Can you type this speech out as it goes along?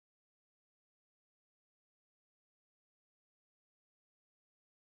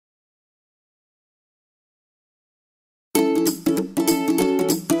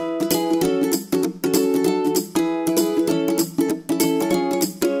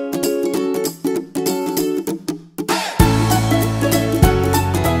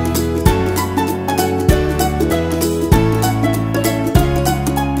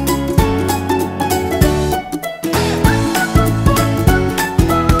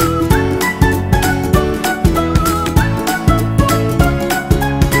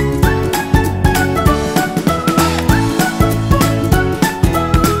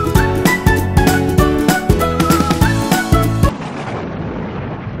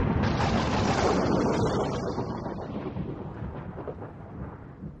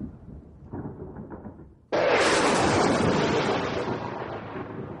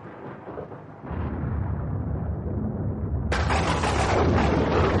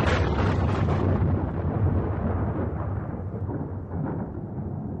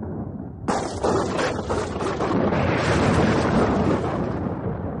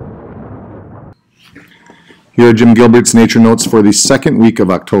Here are Jim Gilbert's nature notes for the second week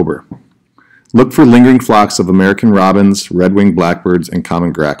of October. Look for lingering flocks of American robins, red-winged blackbirds, and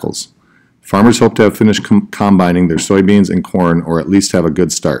common grackles. Farmers hope to have finished combining their soybeans and corn, or at least have a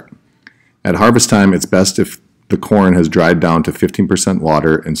good start. At harvest time, it's best if the corn has dried down to 15%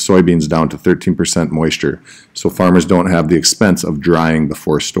 water and soybeans down to 13% moisture, so farmers don't have the expense of drying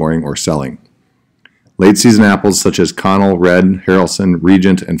before storing or selling. Late season apples such as Connell, Red, Haralson,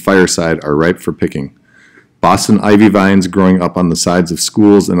 Regent, and Fireside are ripe for picking. Boston ivy vines growing up on the sides of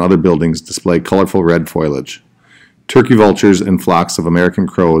schools and other buildings display colorful red foliage. Turkey vultures and flocks of American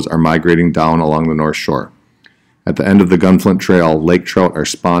crows are migrating down along the North Shore. At the end of the Gunflint Trail, lake trout are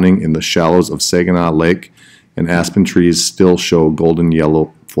spawning in the shallows of Saginaw Lake, and aspen trees still show golden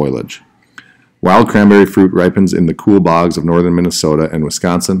yellow foliage. Wild cranberry fruit ripens in the cool bogs of northern Minnesota and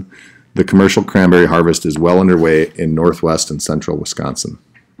Wisconsin. The commercial cranberry harvest is well underway in northwest and central Wisconsin.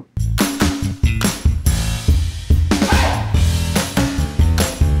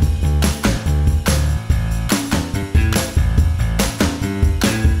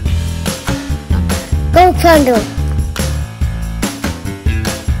 Go Thunder!